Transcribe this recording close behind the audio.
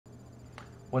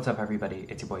What's up, everybody?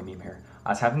 It's your boy Meme here.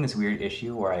 I was having this weird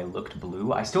issue where I looked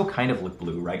blue. I still kind of look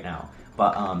blue right now,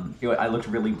 but I looked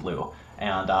really blue,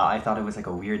 and I thought it was like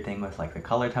a weird thing with like the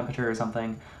color temperature or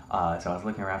something. So I was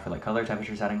looking around for like color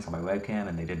temperature settings on my webcam,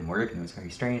 and they didn't work, and it was very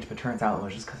strange. But turns out it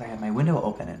was just because I had my window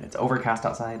open and it's overcast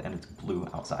outside and it's blue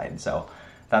outside. So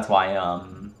that's why I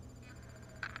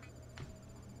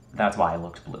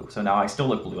looked blue. So now I still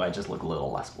look blue. I just look a little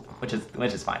less blue, which is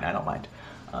fine. I don't mind.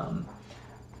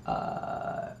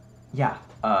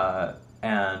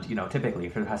 And you know, typically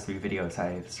for the past 3 videos,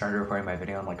 I've started recording my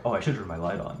video. I'm like, oh, I should turn my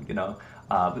light on, you know.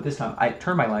 But this time I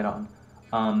turned my light on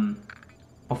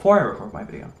before I record my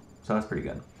video, so that's pretty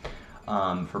good.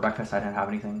 For breakfast, I didn't have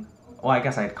anything. Well, I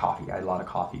guess I had coffee. I had a lot of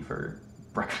coffee for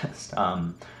breakfast.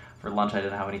 For lunch, I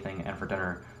didn't have anything, and for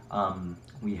dinner,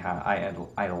 I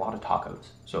had a lot of tacos,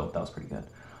 so that was pretty good.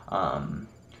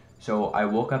 So I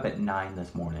woke up at 9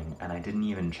 this morning, and I didn't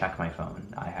even check my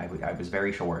phone. I was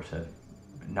very sure to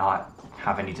not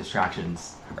have any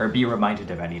distractions, or be reminded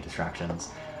of any distractions.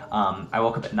 I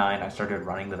woke up at 9, I started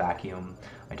running the vacuum,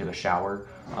 I took a shower,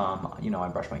 you know, I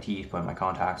brushed my teeth, put in my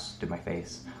contacts, did my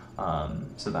face,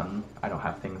 so then I don't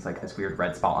have things like this weird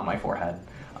red spot on my forehead,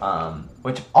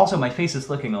 which also my face is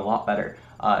looking a lot better.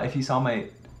 If you saw my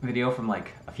video from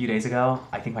like a few days ago,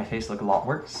 I think my face looked a lot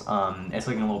worse. It's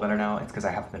looking a little better now. It's because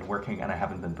I haven't been working and I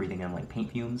haven't been breathing in like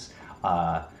paint fumes.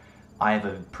 I have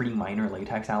a pretty minor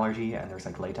latex allergy, and there's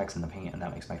like latex in the paint, and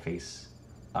that makes my face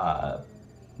red.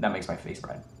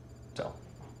 So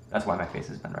that's why my face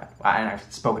has been red. And I've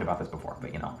spoken about this before,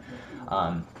 but you know,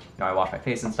 I wash my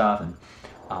face and stuff, and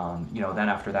you know, then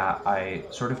after that, I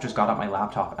sort of just got up my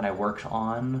laptop and I worked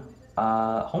on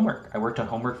homework. I worked on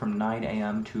homework from 9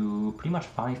 a.m. to pretty much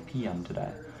 5 p.m.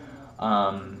 today.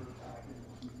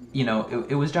 You know,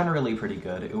 it was generally pretty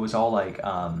good. It was all like,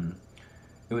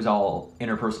 it was all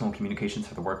interpersonal communications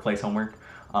for the workplace homework,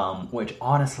 which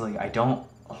honestly, I don't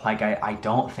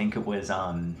think it was,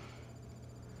 sorry.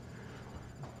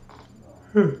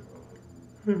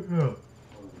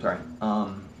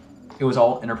 It was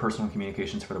all interpersonal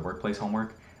communications for the workplace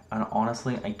homework, and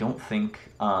honestly, I don't think,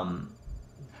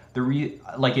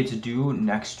 it's due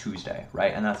next Tuesday,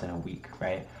 right? And that's in a week,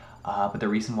 right? But the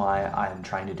reason why I'm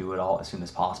trying to do it all as soon as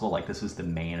possible, like this was the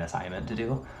main assignment to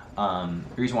do. The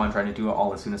reason why I'm trying to do it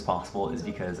all as soon as possible is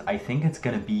because I think it's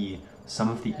going to be some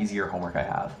of the easier homework I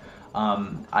have.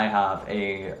 I have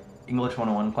a English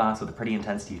 101 class with a pretty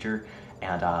intense teacher,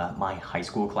 and my high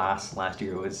school class last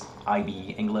year was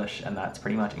IB English, and that's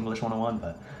pretty much English 101,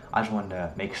 but I just wanted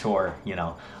to make sure, you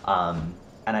know.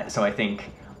 So I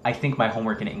think my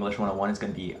homework in English 101 is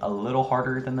going to be a little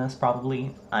harder than this,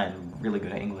 probably. I'm really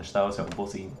good at English, though, so we'll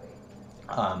see.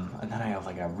 And then I have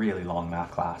like a really long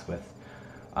math class with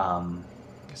some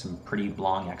pretty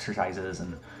long exercises,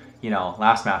 and you know,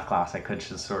 last math class I could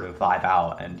just sort of vibe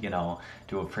out and, you know,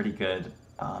 do a pretty good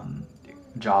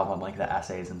job on like the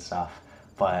essays and stuff,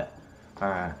 but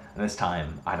this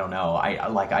time I don't know.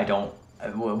 I don't,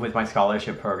 with my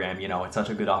scholarship program, you know, it's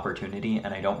such a good opportunity,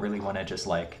 and I don't really want to just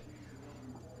like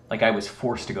I was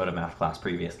forced to go to math class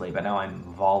previously, but now I'm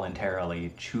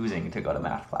voluntarily choosing to go to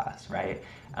math class, right?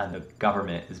 And the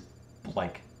government is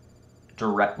like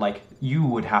you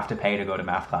would have to pay to go to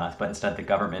math class, but instead the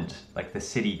government, like the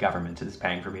city government, is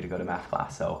paying for me to go to math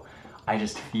class. So I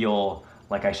just feel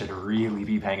like I should really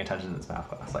be paying attention to this math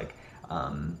class, like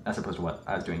as opposed to what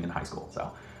I was doing in high school.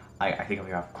 So I think I'm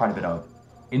gonna have quite a bit of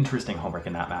interesting homework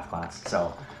in that math class.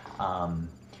 So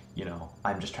you know,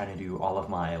 I'm just trying to do all of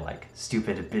my like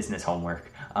stupid business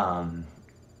homework.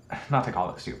 Not to call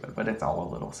it stupid, but it's all a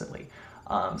little silly.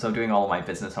 So doing all of my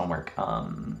business homework,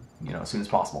 you know, as soon as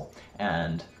possible.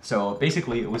 And so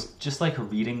basically it was just like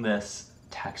reading this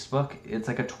textbook. It's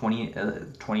like a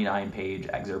 29-page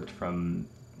excerpt from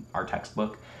our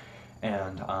textbook.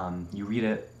 And you read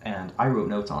it, and I wrote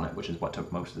notes on it, which is what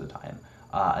took most of the time.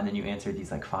 And then you answer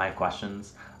these like 5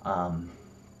 questions. Let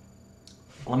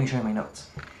me show you my notes.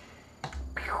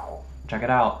 Check it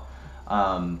out.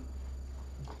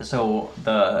 So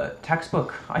the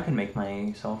textbook, I can make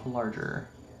myself larger.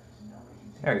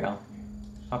 There you go.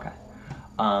 Okay.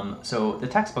 So the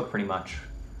textbook pretty much,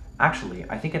 actually,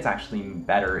 I think it's actually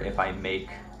better if I make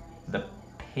the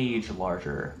page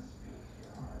larger.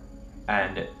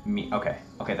 And okay,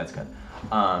 that's good.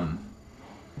 No,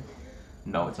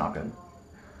 it's not good.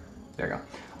 There you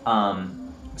go.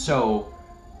 So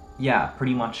yeah,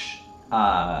 pretty much,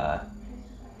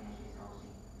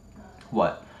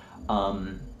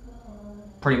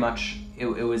 pretty much it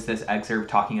was this excerpt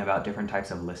talking about different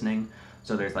types of listening.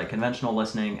 So there's like conventional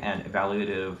listening and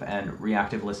evaluative and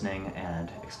reactive listening and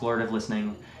explorative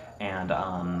listening, and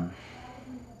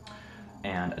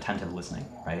and attentive listening,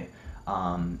 right?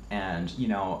 And, you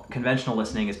know, conventional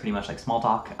listening is pretty much like small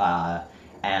talk,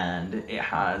 and it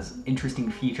has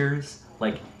interesting features.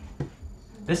 Like,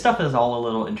 this stuff is all a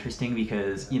little interesting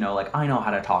because, you know, like, I know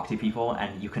how to talk to people,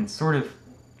 and you can sort of,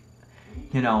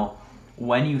 you know,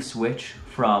 when you switch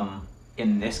from,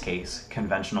 in this case,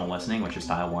 conventional listening, which is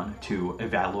style 1, to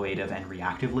evaluative and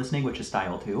reactive listening, which is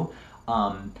style 2,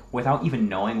 without even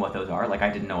knowing what those are, like, I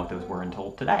didn't know what those were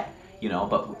until today, you know,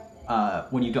 but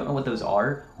when you don't know what those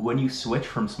are, when you switch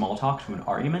from small talk to an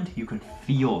argument, you can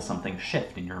feel something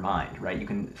shift in your mind, right? You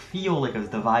can feel like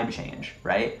the vibe change,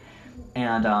 right?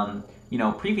 And, you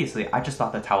know, previously, I just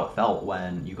thought that's how it felt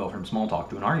when you go from small talk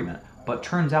to an argument. But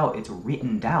turns out it's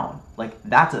written down. Like,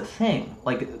 that's a thing.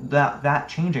 Like, that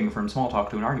changing from small talk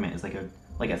to an argument is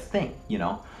like a thing, you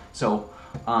know? So,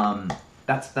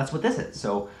 that's what this is.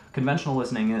 So, conventional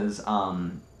listening is,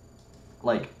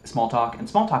 like, small talk, and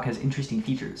small talk has interesting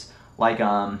features. Like,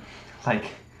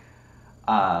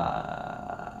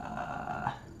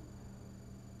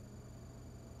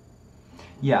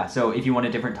 yeah, so if you want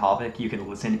a different topic, you can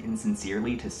listen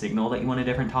insincerely to signal that you want a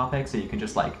different topic, so you can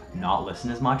just, like, not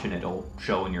listen as much, and it'll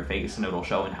show in your face, and it'll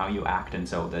show in how you act, and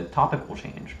so the topic will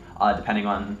change, depending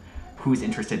on who's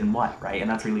interested in what, right? And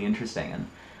that's really interesting.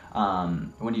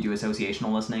 And when you do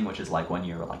associational listening, which is like when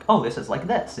you're like, oh, this is like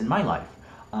this in my life,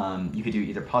 you could do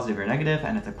either positive or negative,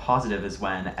 and if the positive is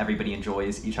when everybody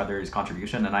enjoys each other's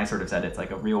contribution, and I sort of said it's like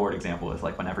a real world example is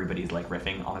like when everybody's like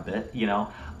riffing on a bit, you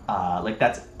know, like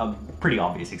that's a pretty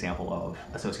obvious example of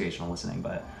associational listening.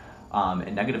 But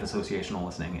in negative associational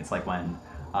listening, it's like when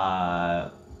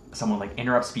someone like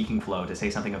interrupts speaking flow to say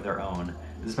something of their own.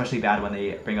 It's especially bad when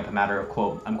they bring up a matter of,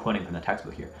 quote, I'm quoting from the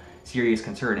textbook here, serious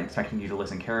concern, expecting you to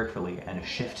listen carefully, and a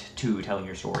shift to telling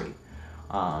your story.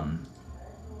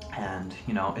 And,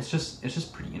 you know, it's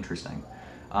just pretty interesting.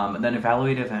 And then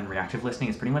evaluative and reactive listening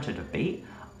is pretty much a debate.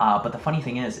 But the funny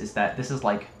thing is that this is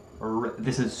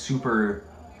super,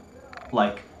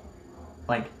 like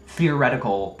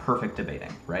theoretical, perfect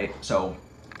debating, right? So,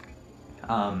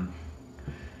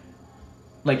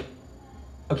 like,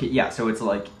 okay, yeah, so it's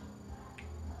like,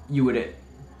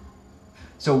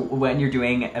 so when you're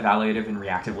doing evaluative and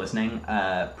reactive listening,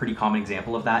 a pretty common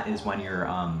example of that is when you're,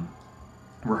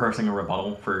 rehearsing a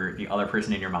rebuttal for the other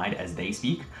person in your mind as they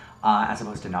speak, as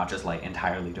opposed to not just like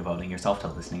entirely devoting yourself to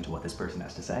listening to what this person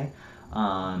has to say.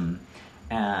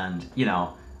 And, you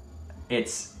know,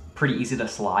 it's pretty easy to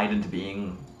slide into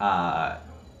being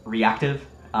reactive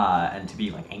and to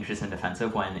be like anxious and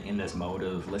defensive when in this mode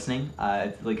of listening.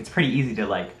 Like, it's pretty easy to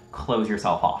like close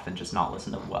yourself off and just not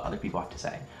listen to what other people have to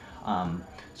say.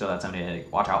 So that's something to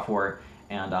watch out for.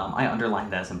 And I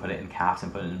underlined this and put it in caps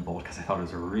and put it in bold because I thought it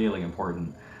was really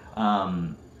important.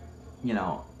 You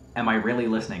know, am I really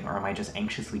listening, or am I just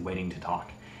anxiously waiting to talk?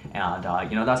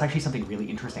 And, you know, that's actually something really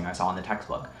interesting I saw in the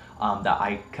textbook that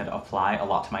I could apply a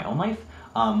lot to my own life.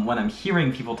 When I'm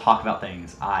hearing people talk about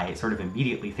things, I sort of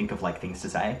immediately think of like things to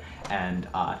say and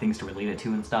things to relate it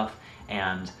to and stuff.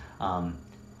 And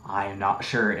I'm not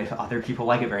sure if other people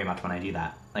like it very much when I do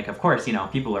that. Like, of course, you know,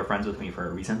 people are friends with me for a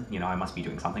reason. You know, I must be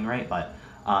doing something right. But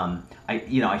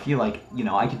I feel like, you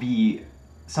know, I could be,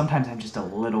 sometimes I'm just a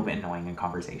little bit annoying in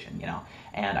conversation, you know,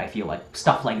 and I feel like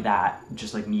stuff like that,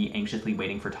 just like me anxiously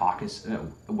waiting to talk as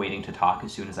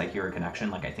soon as I hear a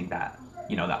connection, like, I think that,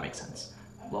 you know, that makes sense.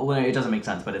 Well, it doesn't make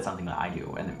sense, but it's something that I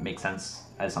do, and it makes sense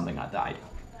as something that I do.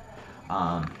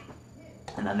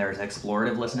 And then there's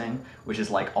explorative listening, which is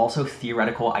like also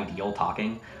theoretical ideal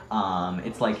talking.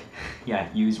 It's like, yeah,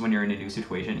 used when you're in a new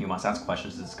situation. You must ask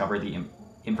questions to discover the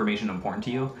information important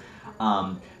to you.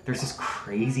 There's this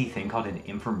crazy thing called an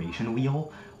information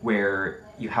wheel, where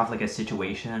you have like a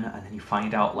situation and then you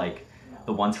find out like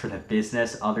the ones for the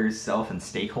business, others, self, and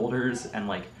stakeholders, and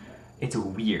like it's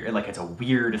weird. Like, it's a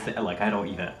weird thing. Like, I don't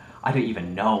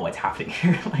even know what's happening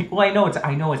here. Like, well, I know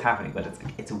what's happening, but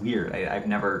it's weird. I've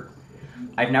never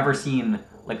seen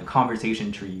like a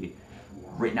conversation tree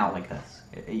written out like this.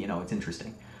 You know, it's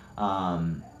interesting.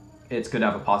 It's good to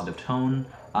have a positive tone.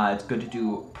 It's good to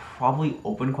do probably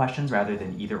open questions rather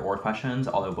than either or questions,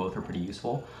 although both are pretty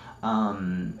useful.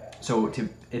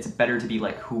 It's better to be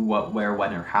like who, what, where,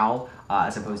 when, or how,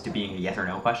 as opposed to being a yes or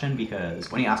no question,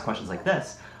 because when you ask questions like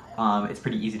this, it's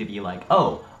pretty easy to be like,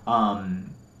 oh, how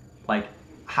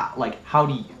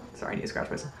do you, sorry, I need to scratch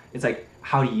myself. It's like,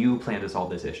 how do you plan to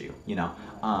solve this issue? You know,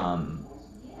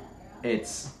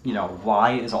 it's, you know,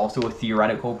 why is also a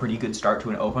theoretical pretty good start to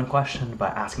an open question,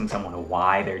 but asking someone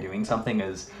why they're doing something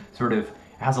is sort of,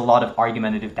 has a lot of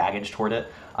argumentative baggage toward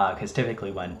it, because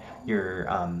typically when you're,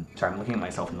 sorry, I'm looking at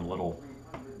myself in the little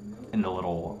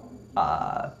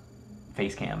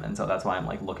face cam, and so that's why I'm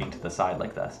like looking to the side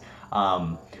like this.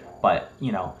 But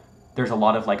you know, there's a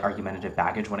lot of like argumentative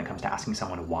baggage when it comes to asking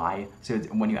someone why. So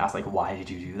when you ask like, why did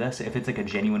you do this? If it's like a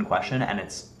genuine question and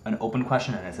it's an open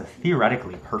question and it's a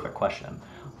theoretically perfect question,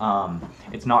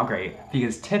 it's not great,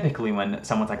 because typically when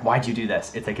someone's like, why'd you do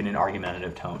this? It's like in an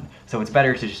argumentative tone. So it's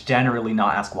better to just generally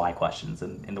not ask why questions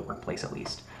in the workplace, at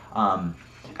least.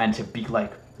 And to be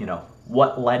like, you know,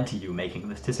 what led to you making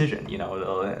this decision? You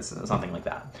know, something like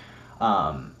that.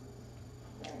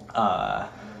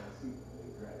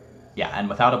 Yeah, and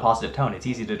without a positive tone, it's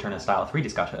easy to turn a style 3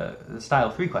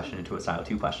 question into a style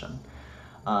 2 question.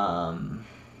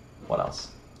 What else?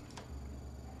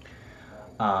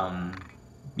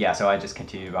 Yeah, so I just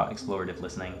continued about explorative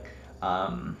listening.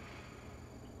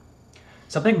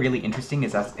 Something really interesting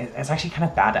is that it's actually kind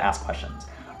of bad to ask questions.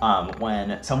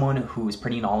 When someone who's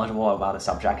pretty knowledgeable about a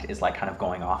subject is like kind of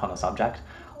going off on a subject,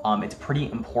 it's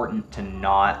pretty important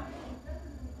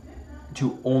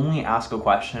to only ask a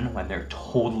question when they're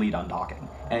totally done talking.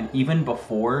 And even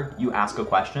before you ask a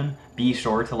question, be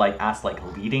sure to like ask like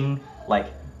leading,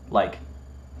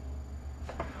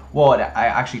 well, I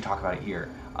actually talk about it here.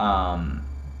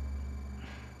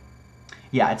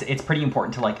 Yeah, it's pretty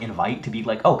important to like invite, to be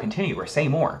like, oh, continue or say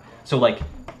more. So like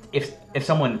if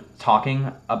someone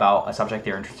talking about a subject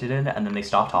they're interested in and then they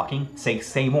stop talking,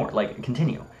 say more, like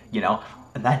continue, you know?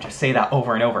 And then just say that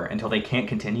over and over until they can't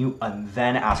continue, and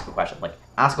then ask a question. Like,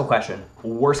 ask a question,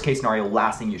 worst case scenario,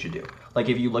 last thing you should do. Like,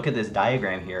 if you look at this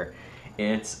diagram here,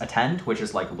 it's attend, which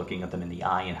is like looking at them in the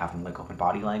eye and having like open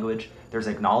body language. There's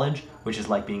acknowledge, which is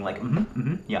like being like,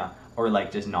 yeah, or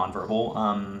like just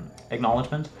nonverbal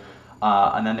acknowledgement.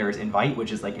 And then there's invite,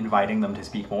 which is like inviting them to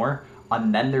speak more.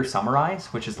 And then there's summarize,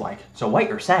 which is like, so what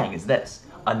you're saying is this.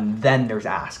 And then there's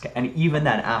ask, and even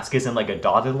then ask isn't like a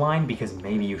dotted line, because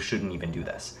maybe you shouldn't even do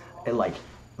this. Like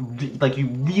you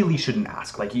really shouldn't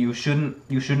ask. Like you shouldn't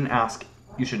ask.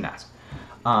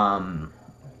 Oh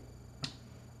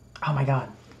my god.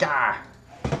 Gah,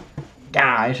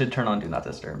 I should turn on Do Not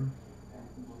Disturb.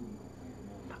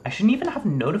 I shouldn't even have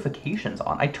notifications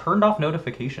on. I turned off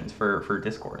notifications for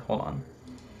Discord. Hold on.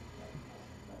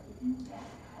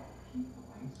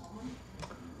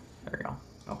 There we go.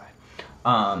 Okay.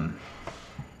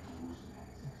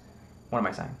 What am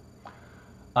I saying?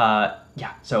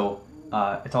 Yeah, so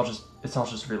it's all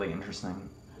just really interesting.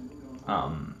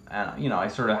 And you know, I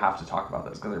sort of have to talk about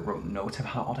this because I wrote notes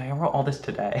about it all day. I wrote all this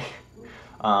today.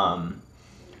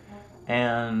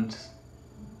 And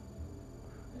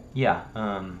yeah,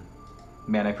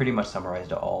 man, I pretty much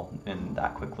summarized it all in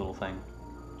that quick little thing.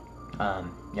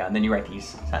 Yeah, and then you write these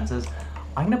sentences.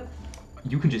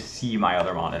 You can just see my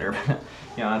other monitor, but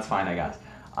you know, that's fine, I guess.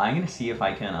 I'm gonna see if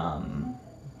I can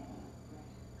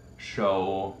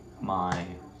show my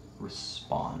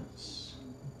response.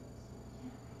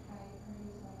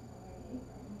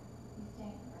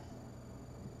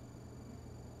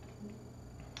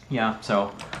 Yeah,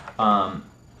 so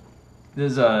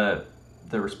this is the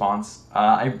response.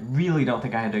 I really don't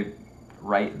think I had to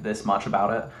write this much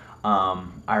about it.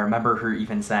 I remember her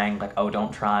even saying like, "Oh,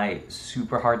 don't try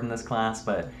super hard in this class,"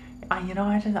 but I don't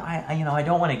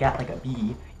want to get like a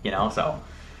B, you know. So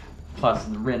plus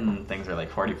the written things are like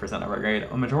 40% of our grade.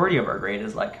 A majority of our grade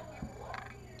is like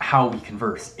how we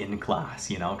converse in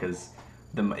class, you know, because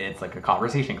it's like a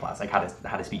conversation class, like how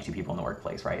to speak to people in the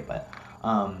workplace, right? But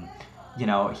you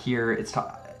know, here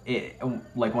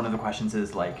like one of the questions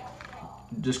is like,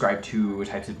 describe 2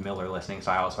 types of Miller listening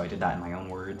style. So I did that in my own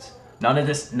words. None of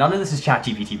this is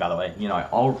ChatGPT, by the way. You know,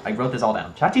 I wrote this all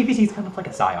down. ChatGPT is kind of like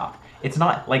a psyop. It's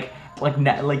not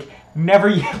never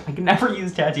use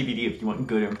ChatGPT if you want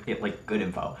good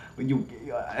info. But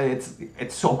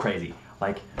it's so crazy.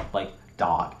 Like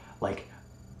dog. Like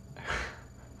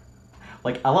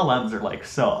LLMs are like,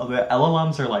 so the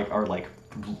LLMs are like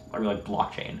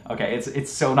blockchain. Okay,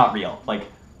 it's so not real. Like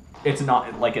it's not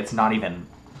even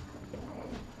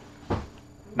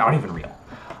real.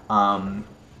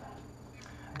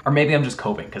 Or maybe I'm just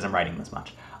coping because I'm writing this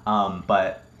much.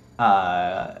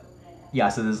 Yeah,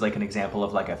 so this is like an example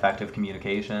of like effective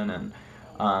communication, and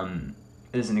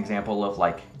this is an example of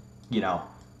like, you know,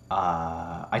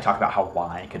 I talk about how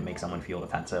why could make someone feel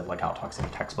defensive, like how it talks in a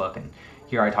textbook, and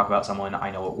here I talk about someone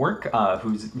I know at work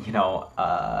who's, you know,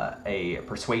 a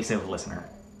persuasive listener.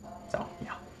 So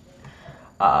yeah,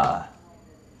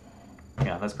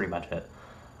 yeah, that's pretty much it.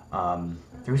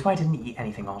 The reason why I didn't eat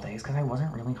anything all day is because I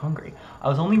wasn't really hungry. I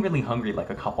was only really hungry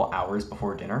like a couple hours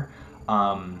before dinner,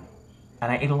 and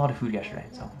I ate a lot of food yesterday,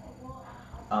 so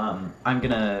I'm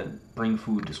gonna bring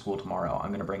food to school tomorrow.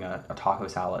 I'm gonna bring a taco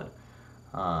salad.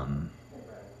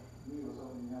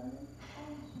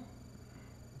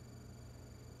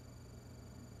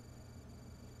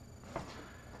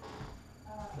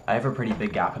 I have a pretty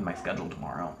big gap in my schedule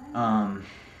tomorrow.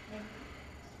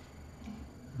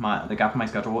 The gap in my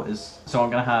schedule is, so I'm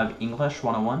gonna have English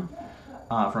 101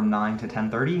 from 9 to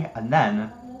 10:30, and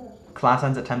then class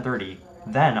ends at 10:30.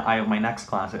 Then I have my next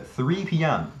class at 3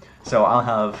 p.m. So I'll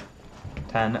have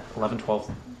 10, 11,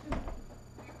 12,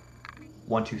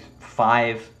 1, 2,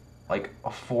 5, like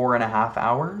 4.5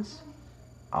 hours.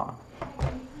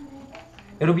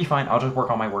 It'll be fine. I'll just work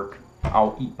on my work.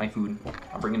 I'll eat my food.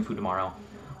 I'm bringing food tomorrow.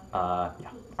 Yeah.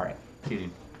 All right. See you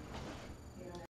soon.